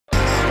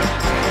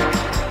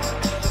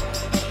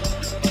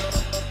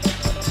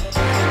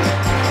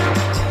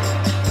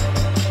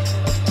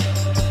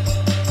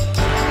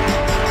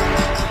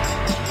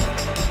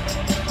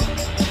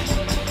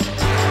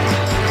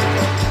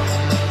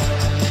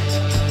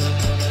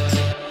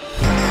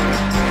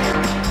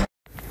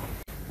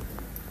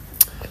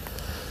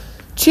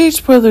GH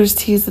Spoilers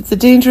tease that the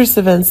dangerous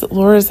events that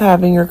Laura is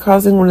having are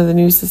causing one of the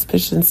new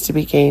suspicions to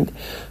be gained,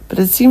 but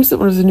it seems that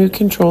one of the new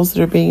controls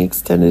that are being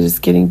extended is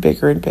getting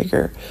bigger and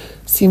bigger.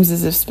 Seems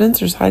as if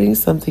Spencer's hiding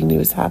something new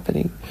is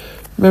happening.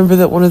 Remember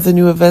that one of the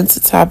new events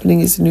that's happening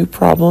is a new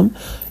problem,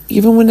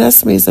 even when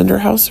Esme is under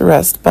house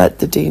arrest, but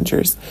the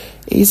dangers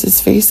Ace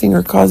is facing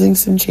are causing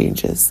some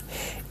changes.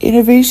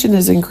 Innovation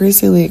is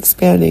increasingly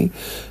expanding,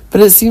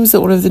 but it seems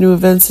that one of the new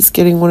events is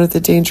getting one of the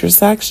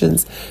dangerous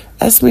actions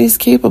Esme is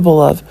capable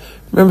of.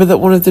 Remember that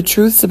one of the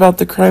truths about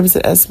the crimes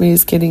that Esme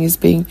is getting is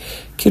being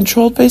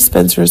controlled by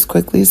Spencer as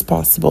quickly as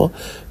possible,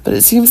 but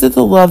it seems that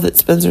the love that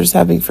Spencer is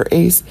having for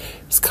Ace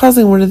is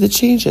causing one of the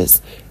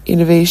changes.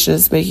 Innovation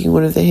is making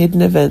one of the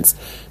hidden events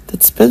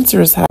that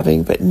Spencer is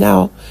having, but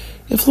now,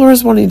 if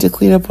Laura's wanting to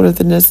clean up one of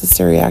the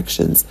necessary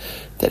actions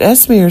that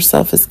Esme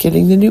herself is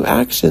getting, the new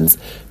actions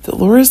that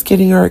Laura is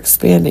getting are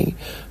expanding.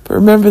 But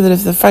remember that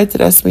if the fight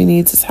that Esme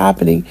needs is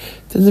happening,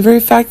 then the very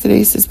fact that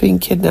Ace is being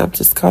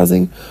kidnapped is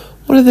causing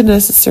one of the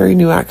necessary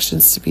new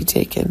actions to be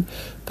taken.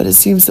 But it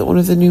seems that one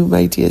of the new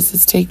ideas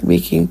is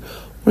making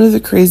one of the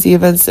crazy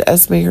events that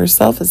Esme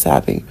herself is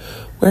having,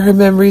 where her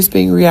memories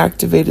being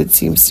reactivated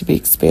seems to be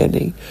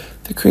expanding.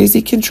 The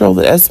crazy control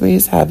that Esme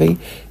is having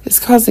is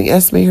causing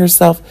Esme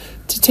herself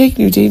to take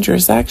new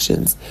dangerous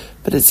actions,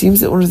 but it seems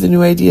that one of the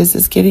new ideas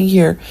is getting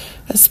here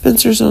as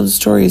Spencer's own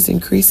story is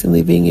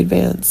increasingly being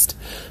advanced.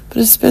 But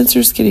if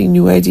Spencer's getting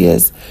new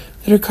ideas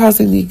that are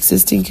causing the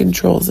existing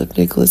controls of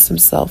Nicholas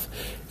himself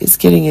is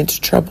getting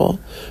into trouble.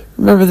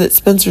 Remember that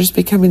Spencer's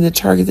becoming the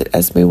target that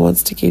Esme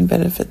wants to gain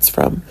benefits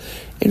from.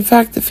 In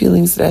fact, the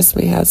feelings that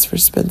Esme has for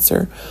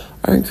Spencer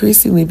are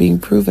increasingly being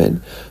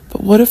proven.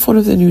 But what if one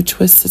of the new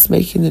twists is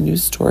making the new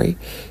story?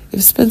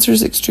 If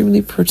Spencer's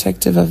extremely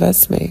protective of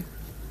Esme,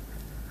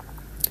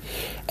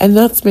 and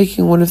that's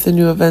making one of the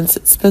new events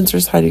that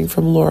Spencer's hiding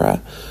from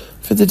Laura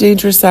for the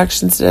dangerous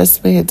actions that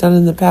Esme had done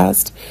in the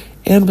past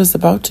and was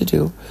about to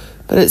do.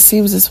 But it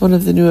seems as one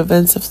of the new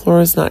events, if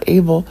Laura is not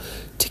able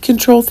to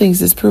control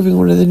things, is proving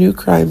one of the new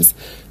crimes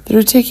that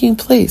are taking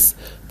place.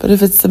 But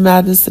if it's the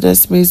madness that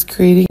Esme is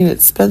creating and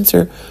it's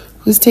Spencer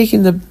who's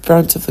taking the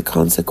brunt of the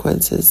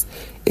consequences,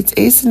 it's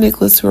Ace and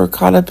Nicholas who are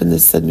caught up in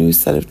this new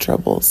set of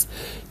troubles.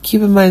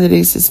 Keep in mind that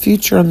Ace's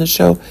future on the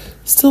show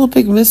is still a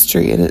big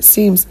mystery, and it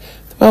seems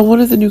that while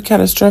one of the new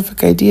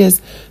catastrophic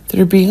ideas that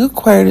are being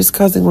acquired is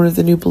causing one of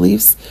the new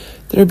beliefs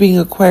that are being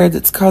acquired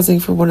that's causing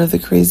for one of the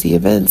crazy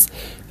events,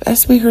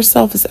 Esme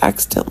herself is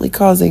accidentally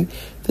causing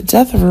the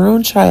death of her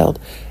own child,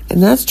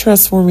 and that's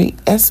transforming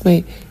Esme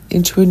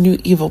into a new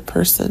evil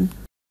person.